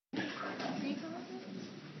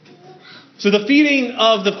So the feeding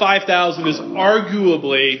of the 5,000 is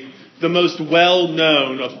arguably the most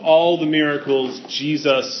well-known of all the miracles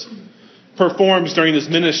Jesus performs during his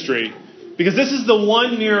ministry. Because this is the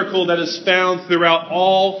one miracle that is found throughout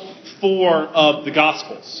all 4 of the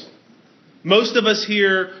Gospels. Most of us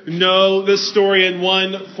here know this story in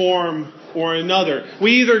one form or another.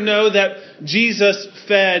 We either know that Jesus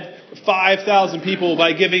fed 5,000 people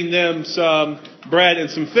by giving them some bread and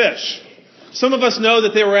some fish. Some of us know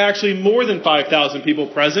that there were actually more than 5,000 people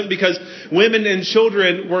present because women and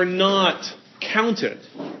children were not counted.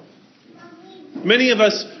 Many of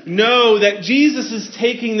us know that Jesus is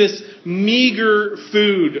taking this meager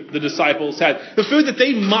food the disciples had, the food that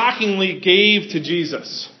they mockingly gave to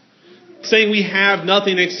Jesus, saying we have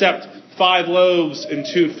nothing except 5 loaves and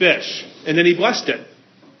 2 fish. And then he blessed it.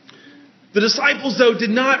 The disciples, though, did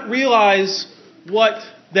not realize what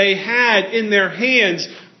they had in their hands.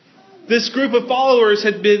 This group of followers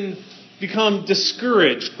had become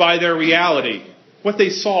discouraged by their reality, what they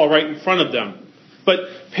saw right in front of them. But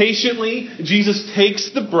patiently, Jesus takes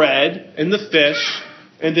the bread and the fish,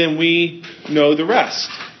 and then we know the rest.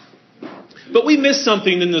 But we miss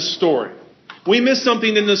something in this story. We miss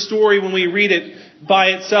something in the story when we read it by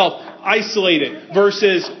itself, isolated,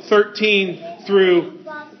 verses 13 through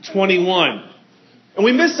 21. And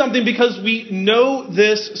we miss something because we know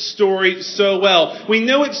this story so well. We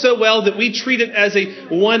know it so well that we treat it as a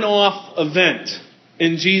one-off event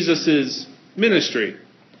in Jesus' ministry.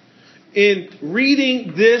 In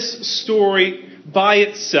reading this story by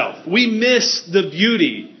itself, we miss the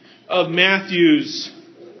beauty of Matthew's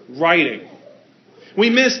writing. We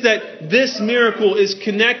miss that this miracle is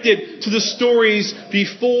connected to the stories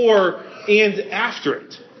before and after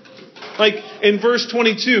it. Like in verse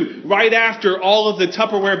 22, right after all of the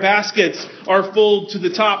Tupperware baskets are full to the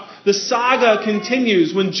top, the saga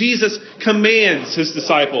continues when Jesus commands his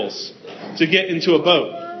disciples to get into a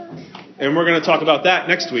boat. And we're going to talk about that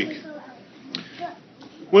next week.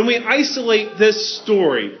 When we isolate this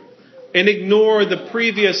story and ignore the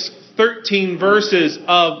previous 13 verses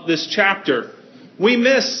of this chapter, we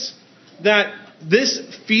miss that this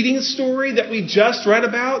feeding story that we just read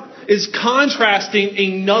about is contrasting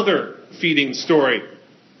another feeding story.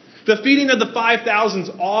 The feeding of the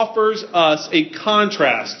 5,000 offers us a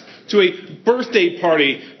contrast to a birthday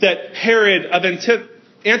party that Herod of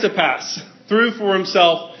Antipas threw for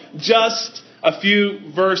himself just a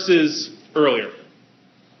few verses earlier.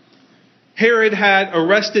 Herod had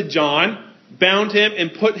arrested John, bound him,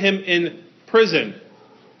 and put him in prison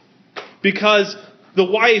because of the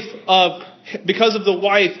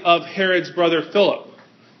wife of Herod's brother Philip.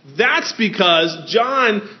 That's because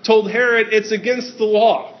John told Herod it's against the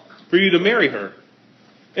law for you to marry her.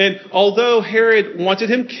 And although Herod wanted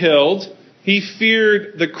him killed, he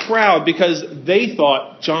feared the crowd because they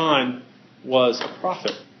thought John was a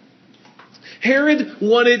prophet. Herod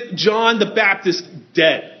wanted John the Baptist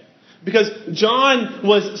dead because John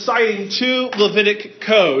was citing 2 Levitic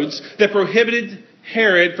codes that prohibited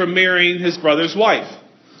Herod from marrying his brother's wife.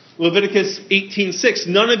 Leviticus 18:6,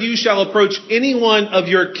 none of you shall approach anyone of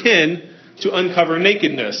your kin to uncover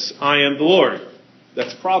nakedness. I am the Lord.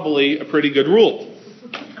 That's probably a pretty good rule.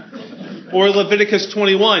 Or Leviticus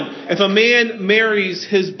 21, if a man marries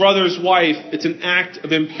his brother's wife, it's an act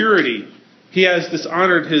of impurity. He has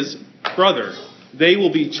dishonored his brother. They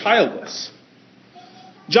will be childless.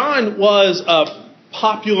 John was a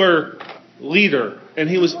popular leader, and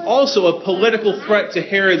he was also a political threat to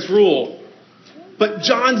Herod's rule. But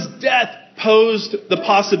John's death posed the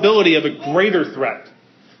possibility of a greater threat.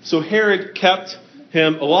 So Herod kept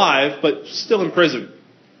him alive, but still in prison.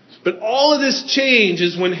 But all of this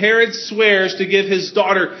changes when Herod swears to give his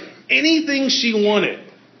daughter anything she wanted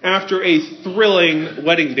after a thrilling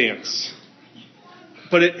wedding dance.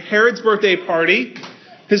 But at Herod's birthday party,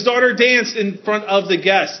 his daughter danced in front of the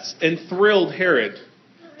guests and thrilled Herod.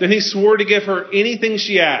 Then he swore to give her anything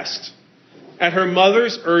she asked. At her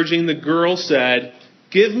mother's urging, the girl said,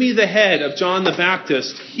 "Give me the head of John the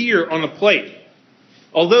Baptist here on a plate."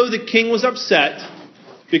 Although the king was upset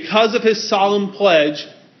because of his solemn pledge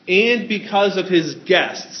and because of his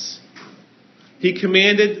guests, he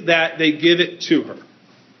commanded that they give it to her.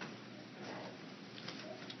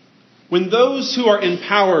 When those who are in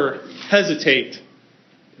power hesitate,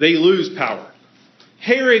 they lose power.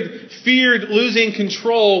 Herod feared losing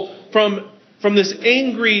control from this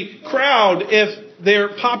angry crowd if their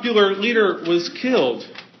popular leader was killed.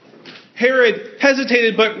 Herod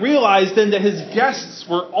hesitated but realized then that his guests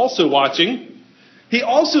were also watching. He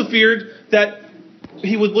also feared that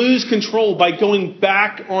he would lose control by going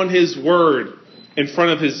back on his word in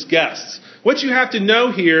front of his guests. What you have to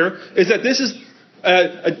know here is that this is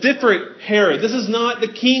a different Herod. This is not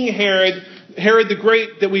the King Herod, Herod the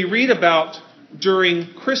Great that we read about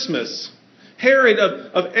during Christmas. Herod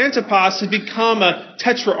of Antipas had become a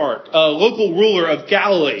tetrarch, a local ruler of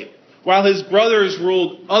Galilee, while his brothers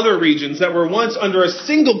ruled other regions that were once under a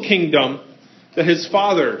single kingdom that his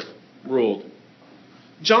father ruled.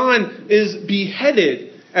 John is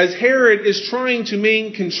beheaded as Herod is trying to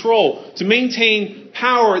maintain control, to maintain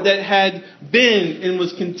power that had been and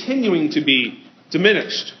was continuing to be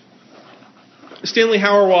diminished. Stanley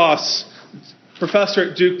Hauerwas,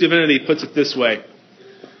 professor at Duke Divinity, puts it this way.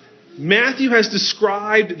 Matthew has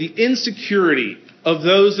described the insecurity of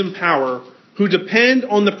those in power who depend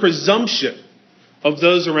on the presumption of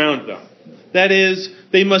those around them. That is,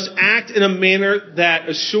 they must act in a manner that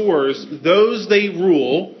assures those they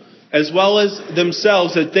rule, as well as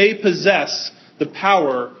themselves, that they possess the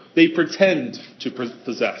power they pretend to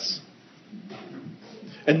possess.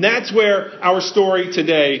 And that's where our story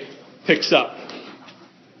today picks up.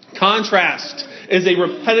 Contrast is a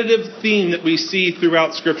repetitive theme that we see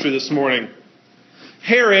throughout Scripture this morning.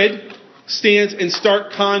 Herod stands in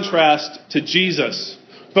stark contrast to Jesus.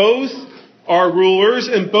 Both are rulers,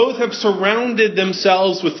 and both have surrounded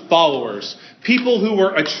themselves with followers, people who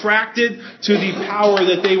were attracted to the power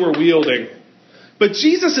that they were wielding. But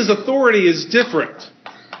Jesus' authority is different.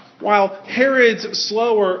 While Herod's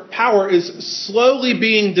power is slowly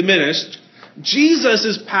being diminished,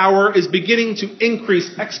 Jesus' power is beginning to increase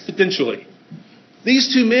exponentially.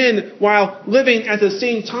 These two men, while living at the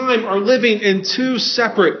same time, are living in two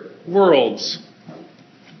separate worlds.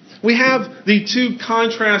 We have the two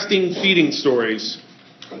contrasting feeding stories.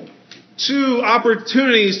 Two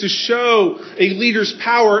opportunities to show a leader's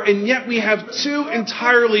power, and yet we have two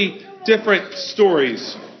entirely different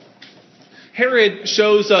stories. Herod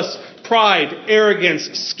shows us pride, arrogance,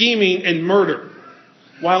 scheming, and murder.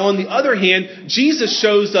 While on the other hand, Jesus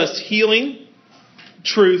shows us healing,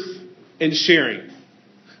 truth, and sharing.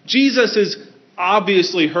 Jesus is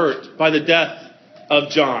obviously hurt by the death of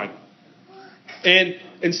John. And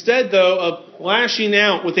instead, though, of lashing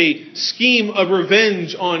out with a scheme of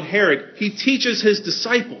revenge on Herod, he teaches his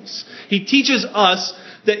disciples. He teaches us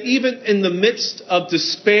that even in the midst of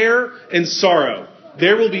despair and sorrow,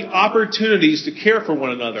 there will be opportunities to care for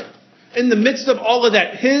one another. In the midst of all of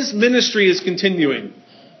that, his ministry is continuing.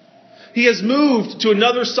 He has moved to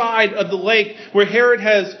another side of the lake where Herod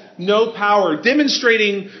has no power,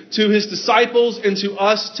 demonstrating to his disciples and to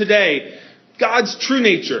us today God's true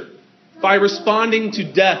nature by responding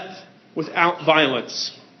to death without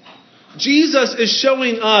violence. Jesus is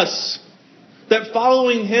showing us that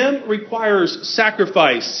following him requires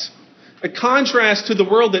sacrifice, a contrast to the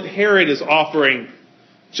world that Herod is offering.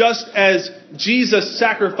 Just as Jesus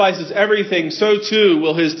sacrifices everything, so too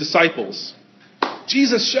will his disciples.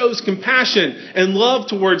 Jesus shows compassion and love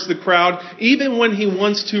towards the crowd, even when he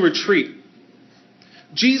wants to retreat.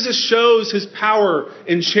 Jesus shows his power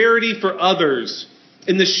in charity for others,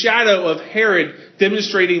 in the shadow of Herod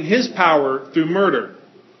demonstrating his power through murder.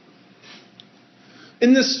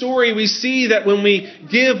 In this story, we see that when we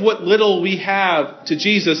give what little we have to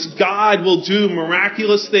Jesus, God will do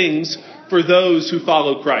miraculous things for those who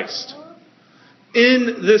follow Christ.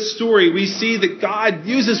 In this story, we see that God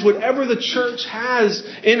uses whatever the church has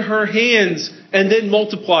in her hands and then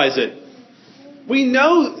multiplies it. We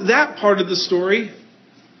know that part of the story,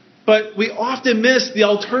 but we often miss the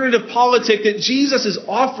alternative politic that Jesus is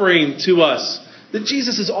offering to us, that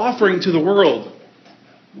Jesus is offering to the world.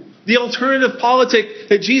 The alternative politic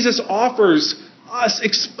that Jesus offers us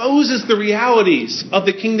exposes the realities of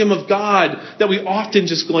the kingdom of God that we often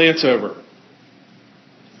just glance over.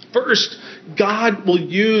 First, God will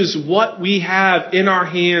use what we have in our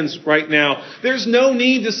hands right now. There's no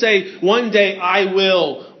need to say, one day I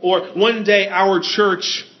will, or one day our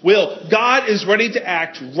church will. God is ready to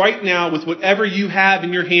act right now with whatever you have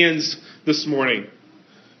in your hands this morning.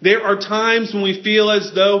 There are times when we feel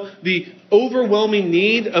as though the overwhelming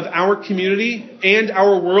need of our community and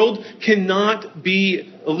our world cannot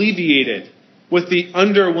be alleviated with the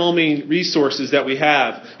underwhelming resources that we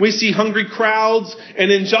have. We see hungry crowds and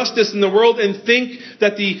injustice in the world and think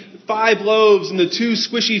that the 5 loaves and the 2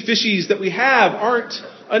 squishy fishies that we have aren't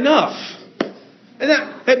enough. And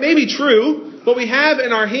that may be true. What we have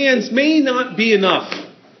in our hands may not be enough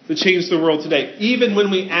to change the world today, even when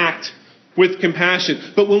we act with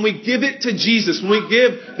compassion. But when we give it to Jesus, when we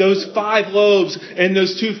give those 5 loaves and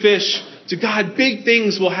those 2 fish to God, big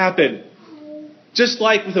things will happen. Just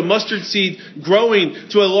like with a mustard seed growing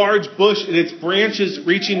to a large bush and its branches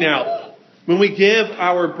reaching out. When we give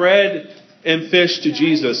our bread and fish to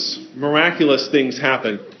Jesus, miraculous things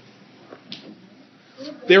happen.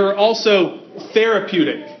 There are also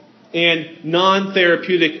therapeutic and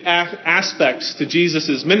non-therapeutic aspects to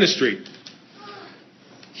Jesus' ministry.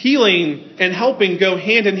 Healing and helping go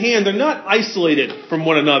hand in hand. They're not isolated from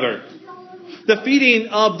one another. The feeding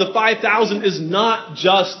of the 5,000 is not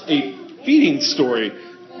just a feeding story.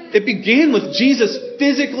 It began with Jesus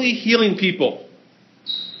physically healing people.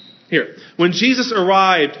 Here, when Jesus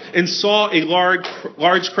arrived and saw a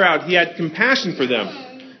large crowd, he had compassion for them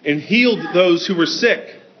and healed those who were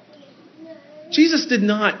sick. Jesus did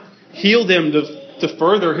not heal them to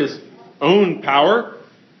further his own power.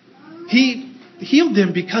 He healed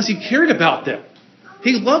them because he cared about them.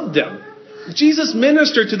 He loved them. Jesus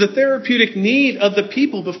ministered to the therapeutic need of the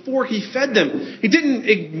people before he fed them. He didn't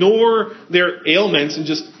ignore their ailments and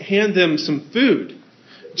just hand them some food.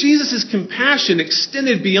 Jesus' compassion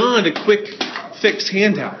extended beyond a quick fix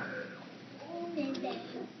handout.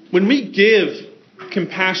 When we give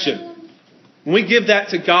compassion, when we give that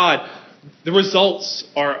to God, the results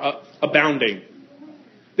are abounding.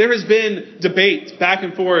 There has been debate back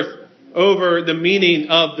and forth over the meaning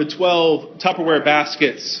of the 12 Tupperware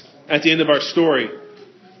baskets at the end of our story.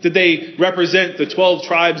 Did they represent the 12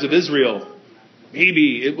 tribes of Israel?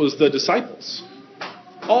 Maybe it was the disciples.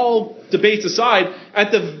 All debates aside,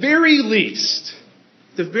 at the very least,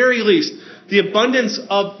 the abundance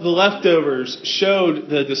of the leftovers showed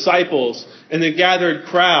the disciples and the gathered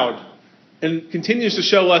crowd, and continues to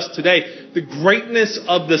show us today, the greatness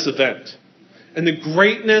of this event and the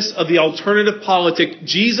greatness of the alternative politic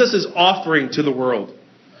Jesus is offering to the world.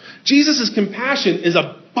 Jesus' compassion is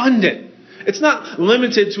abundant. It's not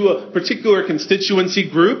limited to a particular constituency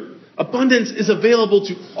group. Abundance is available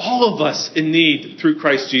to all of us in need through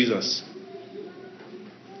Christ Jesus.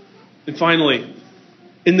 And finally,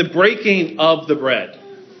 in the breaking of the bread,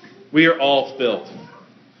 we are all filled.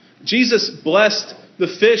 Jesus blessed the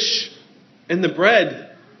fish and the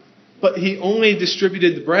bread, but he only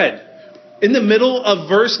distributed the bread. In the middle of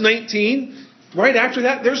verse 19, right after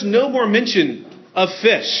that, there's no more mention of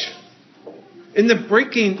fish. In the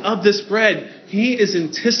breaking of this bread, he is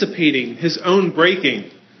anticipating his own breaking.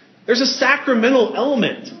 There's a sacramental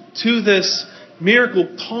element to this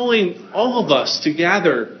miracle calling all of us to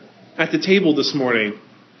gather at the table this morning.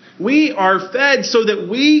 We are fed so that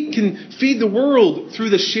we can feed the world through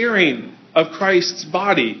the sharing of Christ's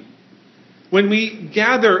body. When we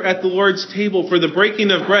gather at the Lord's table for the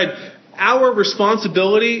breaking of bread, our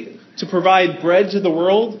responsibility to provide bread to the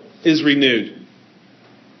world is renewed.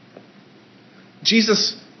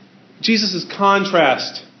 Jesus'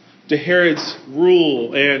 contrast to Herod's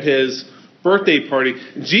rule and his birthday party,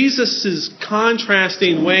 Jesus'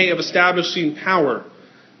 contrasting way of establishing power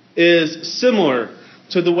is similar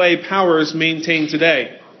to the way power is maintained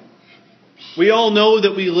today. We all know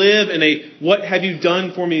that we live in a what have you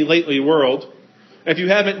done for me lately world. If you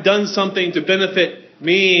haven't done something to benefit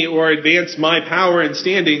me or advance my power and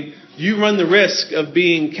standing, you run the risk of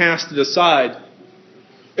being casted aside.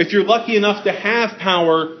 If you're lucky enough to have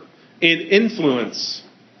power and influence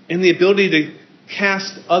and the ability to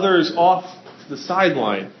cast others off the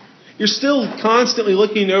sideline, you're still constantly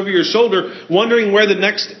looking over your shoulder, wondering where the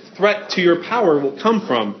next threat to your power will come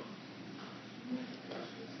from.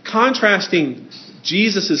 Contrasting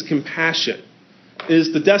Jesus' compassion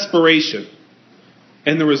is the desperation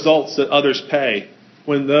and the results that others pay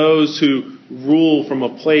when those who rule from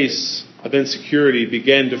a place of insecurity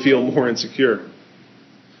begin to feel more insecure.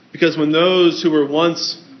 Because when those who were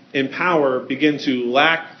once in power begin to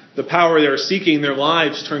lack the power they're seeking, their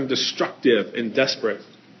lives turn destructive and desperate.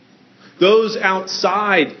 Those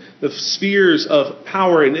outside the spheres of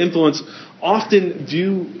power and influence often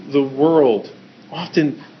view the world,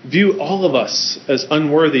 often view all of us as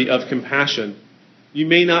unworthy of compassion. You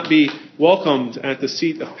may not be welcomed at the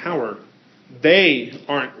seat of power. They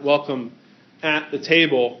aren't welcome at the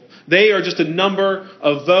table. They are just a number,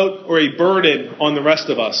 a vote, or a burden on the rest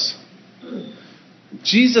of us.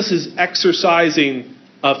 Jesus' exercising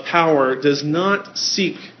of power does not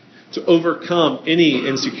seek to overcome any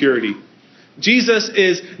insecurity. Jesus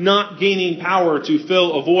is not gaining power to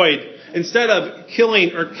fill a void. Instead of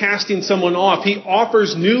killing or casting someone off, he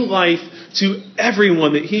offers new life to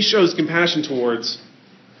everyone that he shows compassion towards.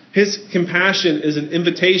 His compassion is an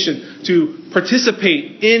invitation to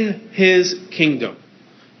participate in his kingdom,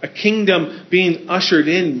 a kingdom being ushered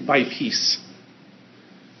in by peace.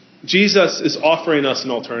 Jesus is offering us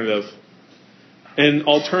an alternative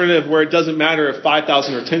where it doesn't matter if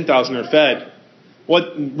 5,000 or 10,000 are fed.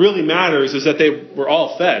 What really matters is that they were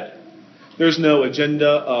all fed. There's no agenda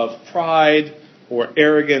of pride or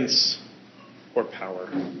arrogance or power.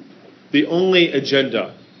 The only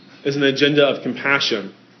agenda is an agenda of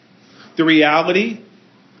compassion. The reality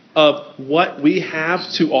of what we have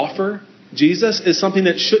to offer Jesus is something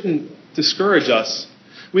that shouldn't discourage us.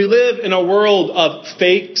 We live in a world of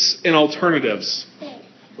fakes and alternatives.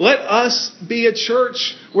 Let us be a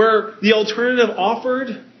church where the alternative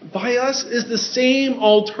offered by us is the same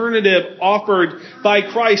alternative offered by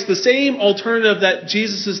Christ, the same alternative that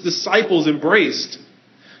Jesus' disciples embraced.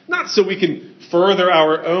 Not so we can further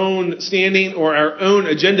our own standing or our own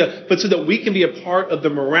agenda, but so that we can be a part of the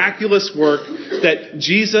miraculous work that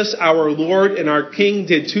Jesus, our Lord and our King,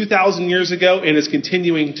 did 2,000 years ago and is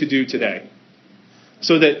continuing to do today.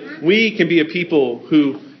 So that we can be a people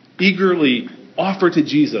who eagerly offer to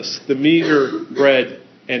Jesus the meager bread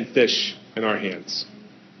and fish in our hands.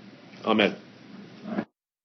 Amen.